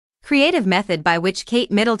creative method by which Kate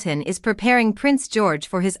Middleton is preparing Prince George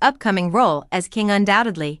for his upcoming role as king.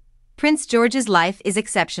 Undoubtedly, Prince George's life is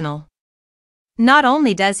exceptional. Not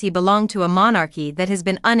only does he belong to a monarchy that has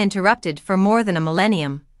been uninterrupted for more than a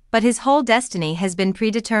millennium, but his whole destiny has been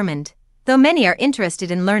predetermined. Though many are interested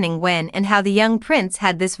in learning when and how the young prince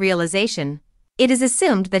had this realization, it is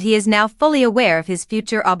assumed that he is now fully aware of his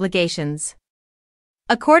future obligations.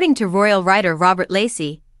 According to royal writer Robert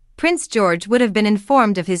Lacey, Prince George would have been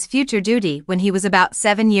informed of his future duty when he was about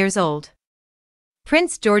 7 years old.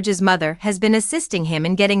 Prince George's mother has been assisting him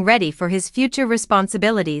in getting ready for his future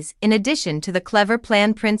responsibilities in addition to the clever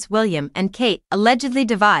plan Prince William and Kate allegedly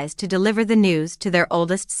devised to deliver the news to their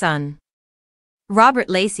oldest son. Robert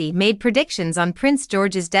Lacey made predictions on Prince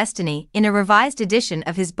George's destiny in a revised edition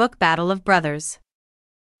of his book Battle of Brothers.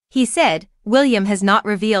 He said, "William has not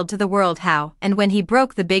revealed to the world how and when he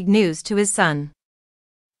broke the big news to his son.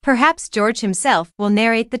 Perhaps George himself will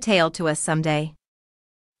narrate the tale to us someday."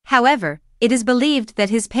 However, it is believed that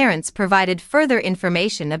his parents provided further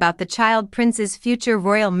information about the child prince's future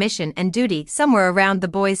royal mission and duty somewhere around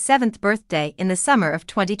the boy's 7th birthday in the summer of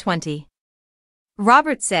 2020.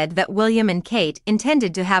 Robert said that William and Kate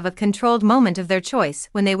intended to have a controlled moment of their choice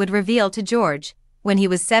when they would reveal to George, when he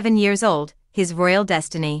was 7 years old, his royal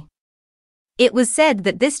destiny. It was said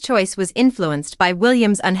that this choice was influenced by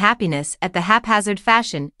William's unhappiness at the haphazard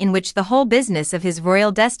fashion in which the whole business of his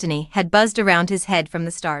royal destiny had buzzed around his head from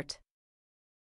the start.